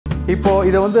இப்போது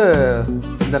இதை வந்து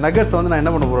இந்த நகட்ஸ் வந்து நான்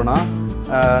என்ன பண்ண போகிறேன்னா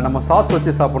நம்ம சாஸ்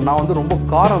வச்சு சாப்பிட்ணும். நான் வந்து ரொம்ப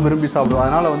காரம் விரும்பி சாப்பிடுவேன்.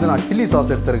 அதனால் வந்து நான் சில்லி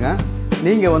சாஸ் எடுத்துருக்கேன்.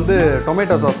 நீங்கள் வந்து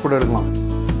டொமேட்டோ சாஸ் கூட எடுக்கலாம்.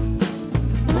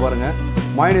 பாருங்கள்,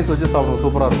 மயோனைஸ் வச்சு சாப்பிடுவோம்,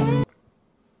 சூப்பராக இருக்கும்.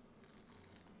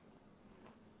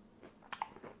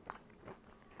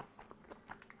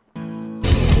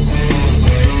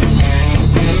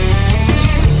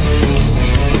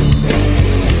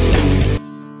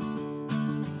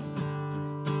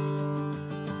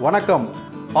 வணக்கம்.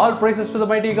 All praises to the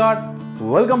mighty God.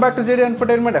 Welcome back to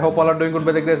jdrinfotainment. I hope all are doing good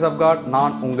by the grace of God.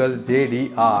 நான் உங்கள்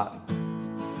JDR.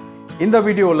 இந்த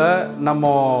வீடியோவில்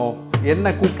நம்ம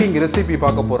என்ன குக்கிங் ரெசிபி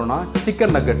பார்க்க போகிறோன்னா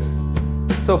சிக்கன் நக்கட்ஸ்.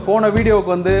 ஸோ போன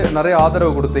வீடியோவுக்கு வந்து நிறைய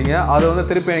ஆதரவு கொடுத்தீங்க. அது வந்து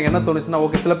திருப்பி எனக்கு என்ன தோணுச்சுன்னா,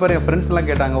 ஓகே சில பேர் என் ஃப்ரெண்ட்ஸ்லாம்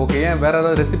கேட்டாங்க, ஓகே ஏன் வேறு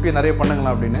ஏதாவது ரெசிபி நிறைய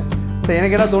பண்ணுங்களா அப்படின்னு. ஸோ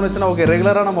எனக்கு என்ன தோணுச்சுன்னா, ஓகே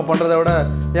ரெகுலராக நம்ம பண்ணுறத விட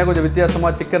ஏன் கொஞ்சம்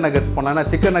வித்தியாசமாக சிக்கன் நக்கட்ஸ் பண்ணலாம். ஏன்னா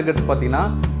சிக்கன் நக்கட்ஸ் பார்த்திங்கன்னா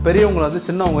பெரியவங்களை வந்து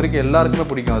சின்னவங்க வரைக்கும் எல்லாருக்குமே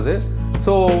பிடிக்கும் அது.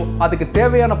 ஸோ அதுக்கு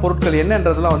தேவையான பொருட்கள்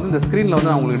என்னன்றதெல்லாம் வந்து இந்த ஸ்க்ரீனில் வந்து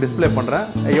நான் உங்களுக்கு டிஸ்பிளே பண்ணுறேன்.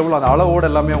 எவ்வளோ அந்த அளவோடு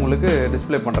எல்லாமே உங்களுக்கு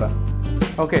டிஸ்பிளே பண்ணுறேன்.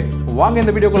 ஓகே, வாங்க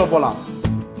இந்த வீடியோக்குள்ளே போகலாம்.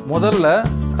 முதல்ல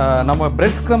நம்ம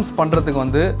பிரெட் ஸ்க்ரம்ஸ் பண்ணுறதுக்கு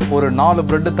வந்து ஒரு 4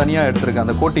 ப்ரெட்டு தனியாக எடுத்துருக்கேன்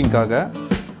அந்த கோட்டிங்காக.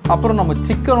 அப்புறம் நம்ம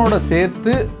சிக்கனோட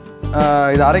சேர்த்து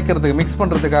இதை அரைக்கிறதுக்கு மிக்ஸ்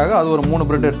பண்ணுறதுக்காக அது ஒரு 3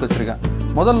 ப்ரெட் எடுத்து வச்சுருக்கேன்.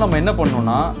 முதல்ல நம்ம என்ன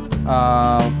பண்ணணும்னா,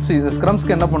 இந்த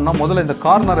ஸ்க்ரம்ஸ்க்கு என்ன பண்ணணும்னா, முதல்ல இந்த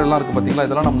கார்னர் எல்லாம் இருக்குது பார்த்தீங்களா,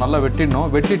 இதெல்லாம் நம்ம நல்லா வெட்டிடணும்.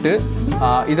 வெட்டிட்டு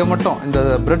இதை மட்டும் இந்த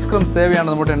பிரெட் ஸ்க்ரம்ஸ்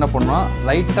தேவையானதை மட்டும் என்ன பண்ணணும்,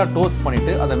 லைட்டாக டோஸ்ட்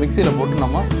பண்ணிவிட்டு அதை மிக்சியில் போட்டு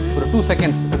நம்ம ஒரு 2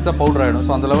 செகண்ட்ஸ் எடுத்தால் பவுடர் ஆகிடும்.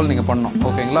 ஸோ அந்த லெவல் நீங்கள் பண்ணணும்.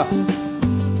 ஓகேங்களா?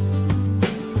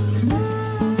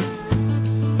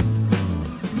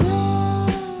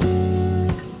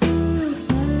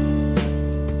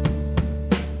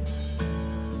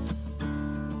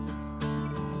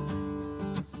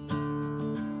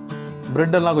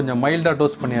 ப்ரெட்டெல்லாம் கொஞ்சம் மைல்டாக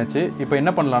டோஸ்ட் பண்ணியாச்சு. இப்போ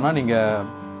என்ன பண்ணலான்னா, நீங்கள்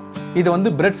இது வந்து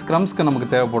பிரெட் ஸ்க்ரம்ஸ்க்கு நமக்கு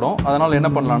தேவைப்படும். அதனால் என்ன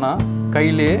பண்ணலான்னா,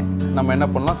 கையிலே நம்ம என்ன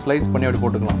பண்ணலாம், ஸ்லைஸ் பண்ணி அப்படி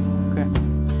போட்டுக்கலாம். ஓகே,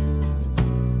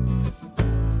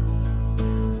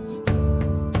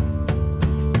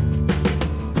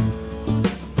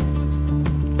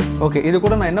 ஓகே இது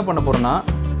கூட நான் என்ன பண்ண போகிறேன்னா,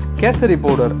 கேசரி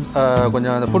பவுடர்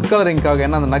கொஞ்சம் அந்த ஃபுட் கலரிங்காக,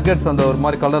 ஏன்னா அந்த நக்கட்ஸ் அந்த ஒரு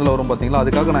மாதிரி கலரில் வரும் பார்த்தீங்களா,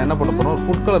 அதுக்காக நான் என்ன பண்ண போகிறேன், ஒரு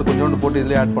ஃபுட் கலர் கொஞ்சோண்டு போட்டு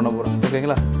இதிலே ஆட் பண்ண போகிறேன்.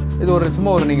 ஓகேங்களா? இது ஒரு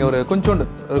சும்மா ஒரு நீங்கள் ஒரு கொஞ்சோண்டு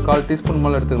ஒரு 1/4 டீஸ்பூன்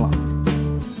மேலே எடுத்துக்கலாம்.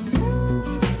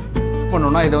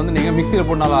 பண்ணணும்னா இதை வந்து நீங்கள் மிக்சியில்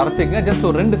போட்டு நல்லா அரைச்சிக்கங்க. ஜஸ்ட்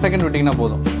ஒரு 2 செகண்ட் விட்டிங்கன்னா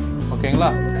போதும். ஓகேங்களா?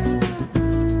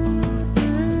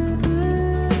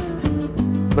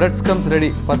 Bread scrums ready.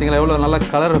 பார்த்தீங்களா எவ்வளோ நல்லா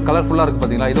கலர்ஃபுல்லாக இருக்குது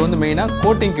பார்த்தீங்களா? இது வந்து மெயினாக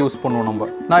கோட்டிங்க்கு யூஸ் பண்ணுவோம் நம்ம.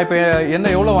 நான் இப்போ என்ன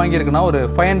எவ்வளோ வாங்கியிருக்கேன்னா, ஒரு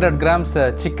 500 கிராம்ஸ்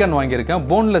சிக்கன் வாங்கியிருக்கேன்.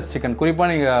 Boneless chicken. குறிப்பாக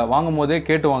நீங்கள் வாங்கும் போதே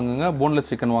கேட்டு வாங்குங்க,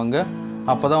 போன்லெஸ் சிக்கன் வாங்க.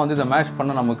 அப்போ தான் வந்து இதை மேஷ்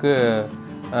பண்ண நமக்கு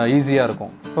ஈஸியாக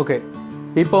இருக்கும். ஓகே,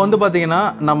 இப்போ வந்து பார்த்தீங்கன்னா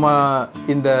நம்ம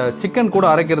இந்த சிக்கன் கூட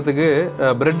அரைக்கிறதுக்கு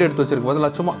பிரெட் எடுத்து வச்சுருக்க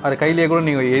பதில் சும்மா அது கையிலேயே கூட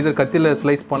நீங்கள் எதிர் கத்தியில்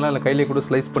ஸ்லைஸ் பண்ணலாம், இல்லை கையிலேயே கூட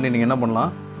ஸ்லைஸ் பண்ணி நீங்கள் என்ன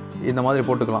பண்ணலாம், இந்த மாதிரி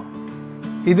போட்டுக்கலாம்.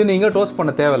 இது நீங்கள் டோஸ்ட்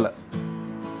பண்ண தேவையில்லை,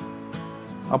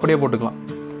 அப்படியே போட்டுக்கலாம்.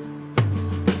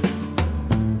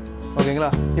 ஓகேங்களா?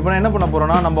 இப்போ நான் என்ன பண்ண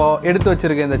போகிறேன்னா, நம்ம எடுத்து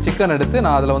வச்சுருக்க இந்த சிக்கன் எடுத்து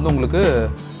நான் அதில் வந்து உங்களுக்கு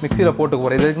மிக்சியில் போட்டுக்க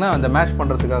போகிறேன். இதுக்குன்னா அந்த மேஷ்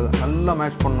பண்ணுறதுக்காக நல்லா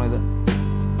மேஷ் பண்ணணும். இது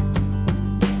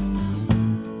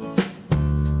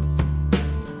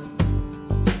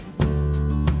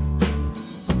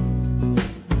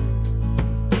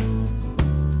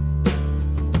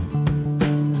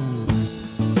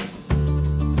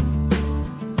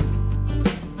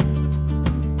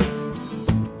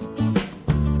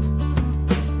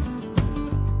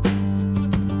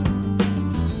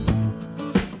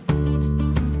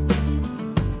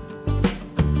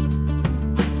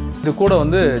இது கூட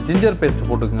வந்து ஜிஞ்சர் பேஸ்ட்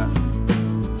போட்டுக்குங்க.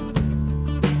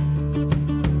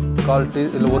 1/4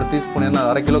 இல்லை 1 டீஸ்பூன். ஏன்னா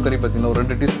 1/2 கிலோ கறி பார்த்தீங்கன்னா ஒரு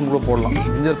 2 டீஸ்பூன் கூட போடலாம்.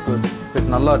 ஜிஞ்சர்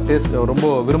பேஸ்ட் நல்லா டேஸ்ட் ரொம்ப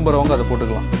விரும்புகிறவங்க அதை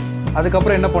போட்டுக்கலாம்.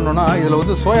 அதுக்கப்புறம் என்ன பண்ணணும்னா, இதில்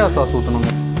வந்து soya sauce ஊற்றணுங்க.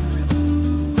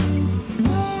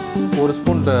 1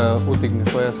 spoon ஊற்றிக்குங்க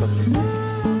soya sauce.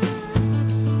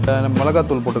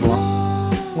 மிளகாத்தூள் போட்டுக்கலாம்.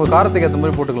 உங்கள் காரத்துக்கு ஏற்ற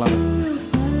மாதிரி போட்டுக்கலாங்க.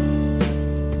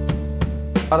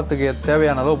 காரத்துக்கு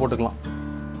தேவையான அளவு போட்டுக்கலாம்.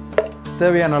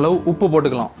 தேவையான அளவு உப்பு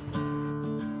போட்டுக்கலாம்.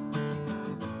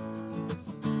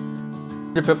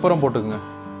 பெப்பரும் போட்டுக்குங்க.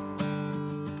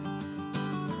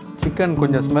 சிக்கன்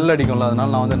கொஞ்சம் ஸ்மெல் அடிக்கும்ல,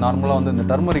 அதனால் நான் வந்து நார்மலாக வந்து இந்த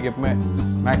டர்மரிக் எப்பவுமே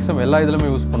மேக்ஸிமம் எல்லா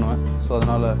இதுலையுமே யூஸ் பண்ணுவேன். ஸோ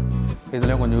அதனால்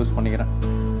இதுலேயும் கொஞ்சம் யூஸ் பண்ணிக்கிறேன்.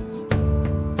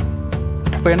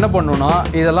 இப்போ என்ன பண்ணணும்னா,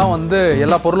 இதெல்லாம் வந்து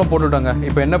எல்லா பொருளும் போட்டுவிட்டாங்க.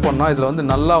 இப்போ என்ன பண்ணணும், இதில் வந்து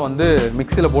நல்லா வந்து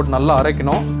மிக்சியில் போட்டு நல்லா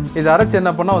அரைக்கணும். இதை அரைச்சி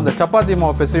என்ன பண்ணால் அந்த சப்பாத்தி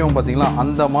மாவு பிசையும் பார்த்தீங்களா,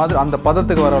 அந்த மாதிரி அந்த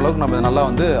பதத்துக்கு வர அளவுக்கு நம்ம நல்லா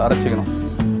வந்து அரைச்சிக்கணும்.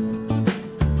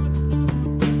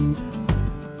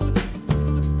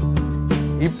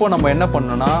 இப்போ நம்ம என்ன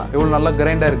பண்ணணும்னா, இவ்வளோ நல்லா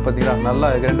கிரைண்டாக இருக்குது பார்த்தீங்களா, நல்லா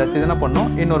கிரைண்டாக இது என்ன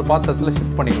பண்ணணும், இன்னொரு பாத்திரத்தில்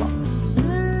ஷிஃப்ட் பண்ணிக்கலாம்.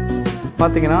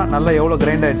 பார்த்தீங்கன்னா நல்லா எவ்வளோ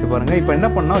கிரைண்ட் ஆகிடுச்சு பாருங்கள். இப்போ என்ன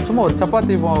பண்ணால் சும்மா ஒரு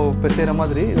சப்பாத்தி செய்கிற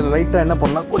மாதிரி இதில் லைட்டாக என்ன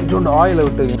பண்ணால் கொஞ்சோண்டு ஆயிலை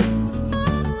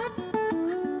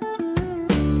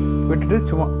விட்டுட்டு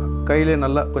சும்மா கையிலே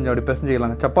நல்லா கொஞ்சம் அப்படி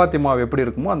பிசைஞ்சிக்கலாங்க. சப்பாத்தி மாவு எப்படி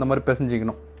இருக்குமோ அந்த மாதிரி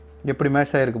பிசைஞ்சிக்கணும். எப்படி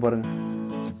மேஷ் ஆகிருக்கு பாருங்கள்.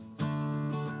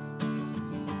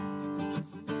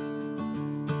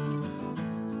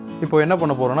 இப்போ என்ன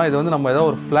பண்ண போகிறோம்னா இது வந்து நம்ம ஏதாவது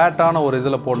ஒரு ஃப்ளாட்டான ஒரு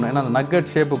இதில் போடணும். ஏன்னா அந்த நக்கட்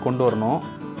ஷேப்பு கொண்டு வரணும்.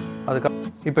 அதுக்கு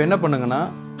இப்போ என்ன பண்ணுங்கன்னா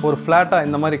ஒரு ஃப்ளாட்டாக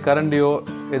இந்த மாதிரி கரண்டியோ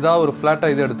ஏதாவது ஒரு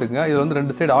ஃப்ளாட்டாக இது எடுத்துக்கங்க. இது வந்து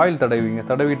 2 சைடு ஆயில் தடவிங்க.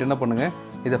 தடவிட்டு என்ன பண்ணுங்கள்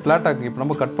இதை ஃப்ளாட்டாக்கி இப்போ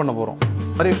நம்ம கட் பண்ண போகிறோம்.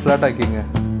 மாதிரி ஃப்ளாட்டாக்கிங்க.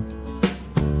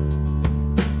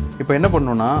 இப்போ என்ன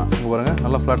பண்ணணுன்னா இங்கே பாருங்கள்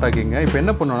நல்லா ஃப்ளாட்டாக்கிங்க. இப்போ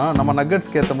என்ன பண்ணணுன்னா நம்ம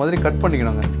நக்கட்ஸ்க்கு ஏற்ற மாதிரி கட்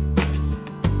பண்ணிக்கணுங்க.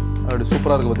 அப்படி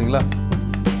சூப்பராக இருக்குது பார்த்தீங்களா?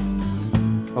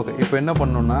 ஓகே, இப்போ என்ன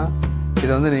பண்ணணுன்னா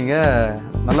இதை வந்து நீங்கள்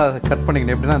நல்லா கட்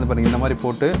பண்ணிக்கணும். எப்படின்னா இது பாருங்கள் இந்த மாதிரி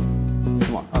போட்டு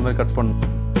சும்மா அது மாதிரி கட் பண்ணணும்.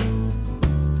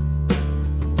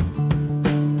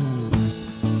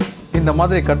 இந்த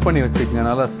மாதிரி கட் பண்ணி வச்சுக்கோங்க.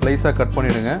 நல்லா ஸ்லைஸாக கட்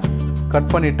பண்ணிவிடுங்க.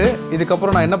 கட் பண்ணிவிட்டு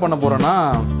இதுக்கப்புறம் நான் என்ன பண்ண போகிறேன்னா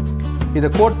இதை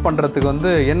கோட் பண்ணுறதுக்கு வந்து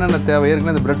என்னென்ன தேவை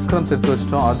ஏற்கனவே இந்த பிரெட் ஸ்க்ரம்ஸ் எடுத்து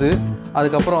வச்சிட்டோம்.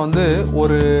 அதுக்கப்புறம் வந்து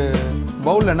ஒரு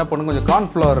பவுலில் என்ன பண்ணுங்க கொஞ்சம்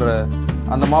கார்ன்ஃப்ளவர்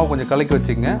அந்த மாவு கொஞ்சம் கலக்கி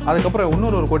வச்சுக்கோங்க. அதுக்கப்புறம்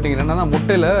இன்னொரு கோட்டிங் என்னென்னா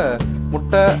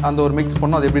முட்டை அந்த ஒரு மிக்ஸ்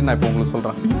பண்ணோம். அது எப்படின்னு நான் இப்போ உங்களுக்கு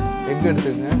சொல்கிறேன். எக்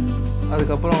எடுத்துக்கங்க.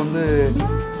 அதுக்கப்புறம் வந்து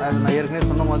நான் ஏற்கனவே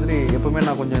சொன்ன மாதிரி எப்போவுமே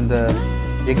நான் கொஞ்சம் இந்த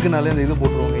எக்குனாலே இந்த இது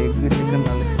போட்டுருவாங்க. எக்கு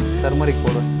சிக்கன்னாலே டர்மரிக்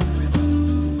பவுடர்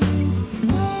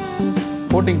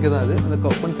கோட்டிங்க்கு தான் அது. அந்த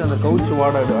கொஞ்சம் அந்த கவுச்சு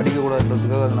வாடை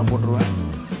அடிக்கக்கூடாதுன்றதுக்காக அதை நான் போட்டுருவேன்.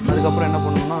 அதுக்கப்புறம் என்ன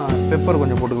பண்ணணும்னா பெப்பர்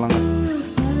கொஞ்சம் போட்டுக்கலாங்க.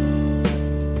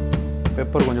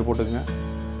 பெப்பர் கொஞ்சம் போட்டுக்கங்க.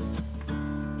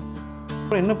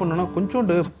 அப்புறம் என்ன பண்ணணும்னா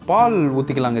கொஞ்சோண்டு பால்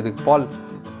ஊற்றிக்கலாங்க. இதுக்கு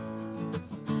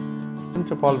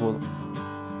கொஞ்சம் பால் போதும்.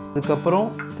 அதுக்கப்புறம்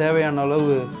தேவையான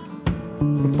அளவு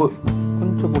உப்பு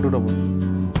கொஞ்சம் போட்டுக்கிட்ட போதும்.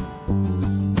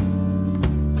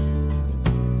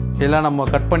 எல்லாம் நம்ம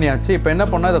கட் பண்ணியாச்சு. இப்போ என்ன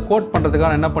பண்ணால் இதை கோட்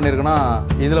பண்ணுறதுக்காக என்ன பண்ணியிருக்கேன்னா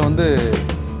இதில் வந்து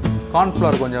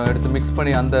கார்ன்ஃப்ளவர் கொஞ்சம் எடுத்து மிக்ஸ்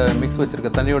பண்ணி அந்த மிக்ஸ்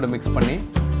வச்சுருக்க தண்ணியோட மிக்ஸ் பண்ணி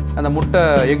அந்த முட்டை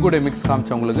எக்குடைய மிக்ஸ்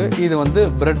காமிச்சவங்களுக்கு இது வந்து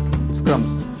பிரெட்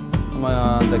ஸ்க்ரம்ஸ் நம்ம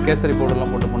அந்த கேசரி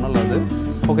பவுடர்லாம் போட்டு பண்ணல அது.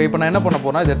 ஓகே, இப்போ நான் என்ன பண்ண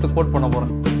போகிறேன் இதை எடுத்து கோட் பண்ண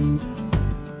போகிறேன்.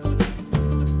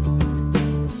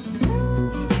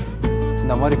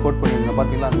 இந்த மாதிரி கோட் பண்ணிடுங்க.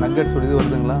 பார்த்தீங்களா நக்கட்ஸ் ஒரு இது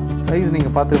வருதுங்களா? சைஸ்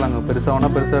நீங்கள் பார்த்துக்கலாங்க. பெருசாக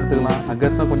வேணால் பெருசாக எடுத்துக்கலாம்.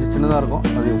 நக்கட்ஸ்னால் கொஞ்சம் சின்னதாக இருக்கும்.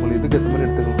 அது உங்களுக்கு இதுக்கு ஏற்ற மாதிரி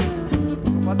எடுத்துக்கலாம்.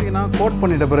 பார்த்தீங்கன்னா கோட்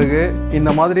பண்ணிட்ட பிறகு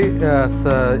இந்த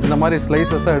மாதிரி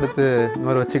ஸ்லைசஸாக எடுத்து இந்த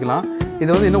மாதிரி வச்சுக்கலாம். இது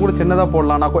வந்து இன்னும் கூட சின்னதாக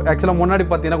போடலாம். நான் ஆக்சுவலாக முன்னாடி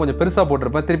பார்த்தீங்கன்னா கொஞ்சம் பெருசாக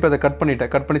போட்டிருப்பேன். திருப்பி அதை கட்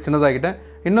பண்ணி சின்னதாகிட்டேன்.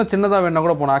 இன்னும் சின்னதாக வேணால்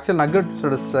கூட போனோம். ஆக்சுவலாக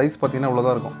நக்கட்ஸோட சைஸ் பார்த்தீங்கன்னா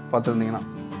இவ்வளோதான் இருக்கும் பார்த்துருந்தீங்கன்னா.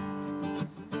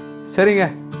 சரிங்க,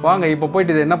 வாங்க இப்போ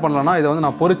போயிட்டு இதை என்ன பண்ணலாம்னா இதை வந்து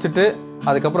நான் பொரிச்சிட்டு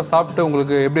அதுக்கப்புறம் சாப்பிட்டு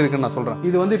உங்களுக்கு எப்படி இருக்குன்னு நான் சொல்கிறேன்.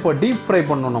 இது வந்து இப்போ டீப் ஃப்ரை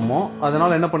பண்ணணும் நம்ம.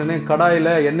 அதனால் என்ன பண்ணினேன் கடாயில்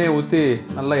எண்ணெயை ஊற்றி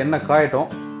நல்லா எண்ணெய் காயட்டும்.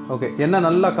 ஓகே, எண்ணெய்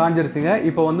நல்லா காஞ்சிருச்சுங்க.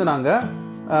 இப்போ வந்து நாங்கள்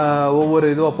ஒவ்வொரு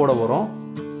இதுவாக போட போகிறோம்.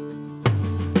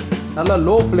 நல்லா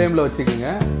லோ ஃப்ளேமில்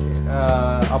வச்சுக்கோங்க.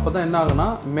 அப்போ தான் என்ன ஆகுனா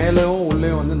மேலேயும்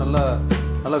உள்ளேயும் வந்து நல்லா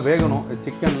வேகணும்.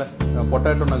 சிக்கனில்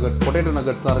பொட்டேட்டோ நக்கட்ஸ்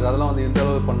தான் இருக்குது. அதெல்லாம் வந்து எந்த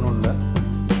அளவுக்கு பண்ணணும் இல்லை.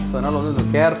 ஸோ அதனால் வந்து இந்த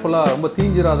கேர்ஃபுல்லாக ரொம்ப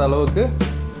தீஞ்சிராத அளவுக்கு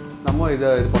நம்ம இதை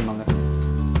இது பண்ணோங்க.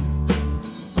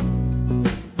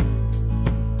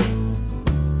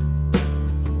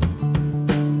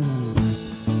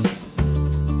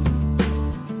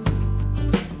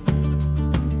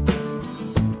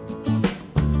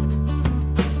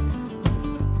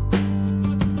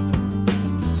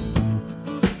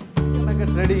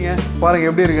 ரெடிங்க, பாருங்கள்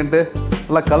எப்படி இருக்குன்ட்டு.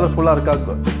 நல்லா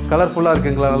கலர்ஃபுல்லாக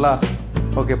இருக்குங்களா நல்லா?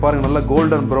 ஓகே, பாருங்கள் நல்லா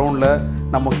கோல்டன் ப்ரௌனில்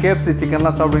நம்ம கேஎஃப்சி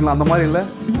சிக்கன்லாம் சாப்பிடுவீங்களா அந்த மாதிரி இல்லை?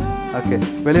 ஓகே,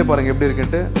 வெளியே பாருங்கள் எப்படி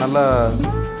இருக்குன்ட்டு. நல்லா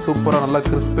சூப்பராக நல்லா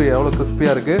எவ்வளோ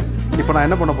கிறிஸ்பியாக இருக்குது. இப்போ நான்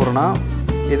என்ன பண்ண போகிறேன்னா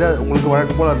இதை உங்களுக்கு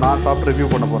வழக்கம் போல் நான் சாப்பிட்டு ரிவ்யூ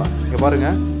பண்ண போகிறேன். இங்கே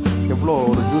பாருங்கள் எவ்வளோ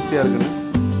ஒரு ஜூஸியாக இருக்குன்னு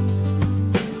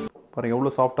பாருங்கள்.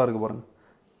 எவ்வளோ சாஃப்டாக இருக்குது பாருங்கள்.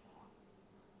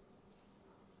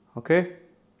 ஓகே,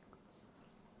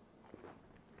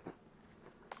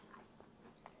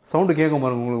 சவுண்டு கேட்கும்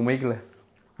பாருங்கள் உங்களுக்கு மைக்கில்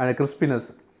அந்த கிறிஸ்பினஸ்.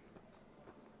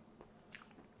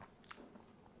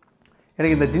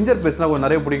 எனக்கு இந்த ஜிஞ்சர் பேஸ்ட்லாம் கொஞ்சம்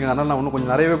நிறைய பிடிக்கும். அதனால் நான் இன்னும்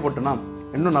கொஞ்சம் நிறையவே போட்டேன்னா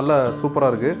இன்னும் நல்லா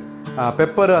சூப்பராக இருக்குது.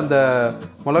 பெப்பர் அந்த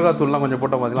மிளகாத்தூள்லாம் கொஞ்சம்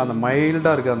போட்டால் பார்த்தீங்கன்னா அந்த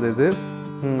மைல்டாக இருக்குது அந்த இது.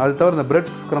 அது தவிர இந்த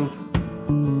பிரெட் ஸ்க்ரம்ஸ்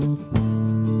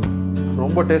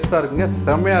ரொம்ப டேஸ்ட்டாக இருக்குங்க,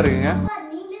 செம்மையாக இருக்குங்க.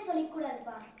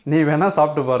 நீ வேணால்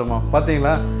சாப்பிட்டு பாருமா.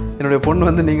 பார்த்தீங்களா என்னுடைய பொண்ணு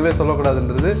வந்து நீங்களே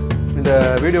சொல்லக்கூடாதுன்றது. இந்த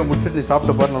வீடியோ முடிச்சுட்டு நீ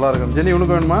சாப்பிட்டு பாரு, நல்லா இருக்கும். ஜெனி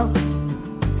உனக்கு வேணுமா?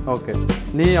 ஓகே,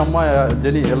 நீ அம்மா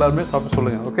ஜெனி எல்லாருமே சாப்பிட்டு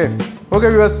சொல்லுங்கள். ஓகே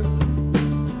வியூவர்ஸ்,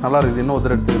 நல்லா இருக்குது. இன்னும்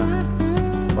ஒருத்தர் எடுத்துக்கிறேன்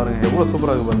பாருங்கள் எவ்வளோ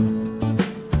சூப்பராக இருக்குது பாருங்கள்.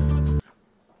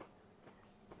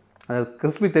 அது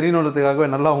கிறிஸ்பி தெரியணுன்றதுக்காகவே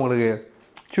நல்லா உங்களுக்கு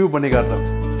சீவ் பண்ணி காட்டுறேன்.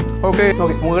 ஓகே,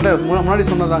 உங்கள்கிட்ட முன்னாடி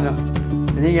சொன்னதாங்க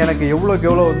நீங்கள் எனக்கு எவ்வளோக்கு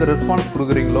எவ்வளோ வந்து ரெஸ்பான்ஸ்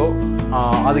கொடுக்குறீங்களோ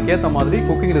அதுக்கேற்ற மாதிரி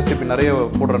குக்கிங் ரெசிபி நிறைய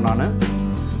போடுறேன் நான்.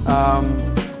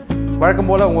 வழக்கம்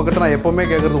போல் உங்கள்கிட்ட நான் எப்போவுமே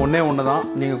கேட்குறது ஒன்று தான்,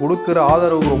 நீங்கள் கொடுக்குற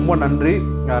ஆதரவுக்கு ரொம்ப நன்றி.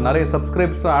 நிறைய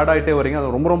சப்ஸ்கிரைப்ஸும் ஆட் ஆகிட்டே வரீங்க,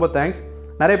 அது ரொம்ப ரொம்ப தேங்க்ஸ்.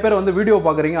 நிறைய பேர் வந்து வீடியோ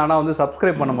பார்க்குறீங்க ஆனால் வந்து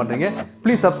சப்ஸ்கிரைப் பண்ண மாட்டீங்க.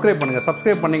 ப்ளீஸ் சப்ஸ்கிரைப் பண்ணுங்கள்.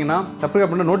 சப்ஸ்கிரைப் பண்ணிங்கன்னா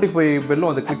சப்ஸ்கிரைப் பண்ணி நோட்டிஃபை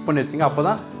பெல்லும் வந்து கிளிக் பண்ணி வச்சிங்க. அப்போ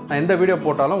தான் நான் எந்த வீடியோ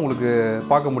போட்டாலும் உங்களுக்கு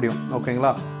பார்க்க முடியும்.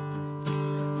 ஓகேங்களா?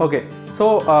 ஓகே, ஸோ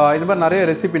இது மாதிரி நிறைய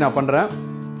ரெசிபி நான் பண்ணுறேன்.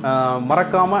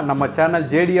 மறக்காமல் நம்ம சேனல்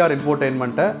ஜேடிஆர்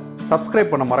இன்ஃபோடெயின்மெண்ட்டை சப்ஸ்கிரைப்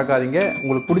பண்ண மறக்காதீங்க.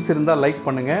 உங்களுக்கு பிடிச்சிருந்தால் லைக்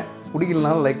பண்ணுங்கள்,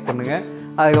 பிடிக்கலனாலும் லைக் பண்ணுங்கள்.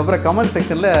 அதுக்கப்புறம் கமெண்ட்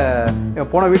செக்ஷனில்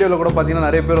போன வீடியோவில் கூட பார்த்தீங்கன்னா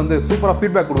நிறைய பேர் வந்து சூப்பராக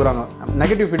ஃபீட்பேக் கொடுக்குறாங்க,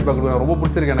 நெகட்டிவ் ஃபீட்பேக் கொடுக்குறாங்க. ரொம்ப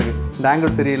பிடிச்சிருக்கு எனக்கு, இந்த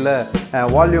ஆங்கிள் சரியில்லை,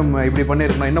 வால்யூம் இப்படி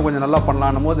பண்ணியிருக்கணும், இன்னும் கொஞ்சம் நல்லா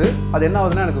பண்ணலான்னும் போது அது என்ன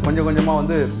ஆகுதுன்னா எனக்கு கொஞ்சம் கொஞ்சமாக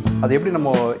வந்து அதை எப்படி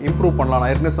நம்ம இம்ப்ரூவ் பண்ணலாம்.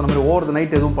 நான் ஏற்கனவே சொன்ன மாதிரி ஓவர் த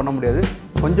நைட் எதுவும் பண்ண முடியாது.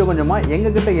 கொஞ்சம் கொஞ்சமாக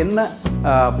எங்ககிட்ட என்ன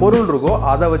பொருள் இருக்கோ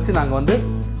அதை வச்சு நாங்கள் வந்து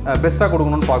பெஸ்ட்டாக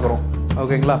கொடுக்கணும்னு பார்க்குறோம்.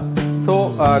 ஓகேங்களா? ஸோ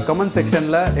கமெண்ட்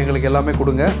செக்ஷனில் எங்களுக்கு எல்லாமே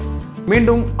கொடுங்க.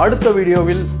 மீண்டும் அடுத்த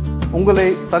வீடியோவில் உங்களை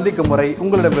சந்திக்கும் வரை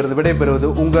உங்களிடமிருந்து விடைபெறுவது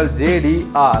உங்கள்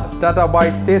JDR. டாடா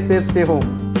பாய், ஸ்டே சேஃப், ஸ்டே ஹோம்.